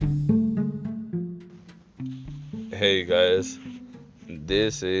Hey guys,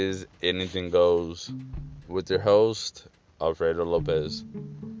 this is Anything Goes with your host, Alfredo Lopez.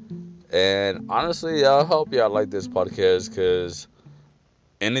 And honestly, I hope y'all like this podcast because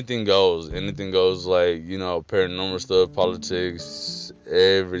anything goes. Anything goes, like, paranormal stuff, politics,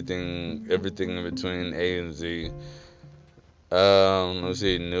 everything in between A and Z. Let's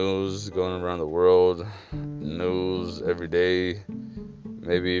see, news going around the world, news every day,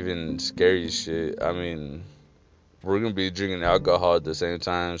 maybe even scary shit. We're gonna be drinking alcohol at the same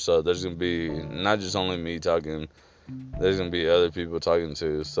time, so there's gonna be not just only me talking, there's gonna be other people talking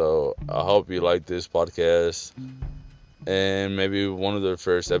too. So I hope you like this podcast, and maybe one of the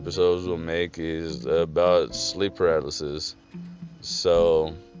first episodes we'll make is about sleep paralysis.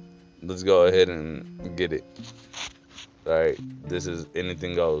 So let's go ahead and get it. All right, this is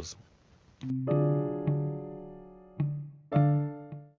Anything Goes.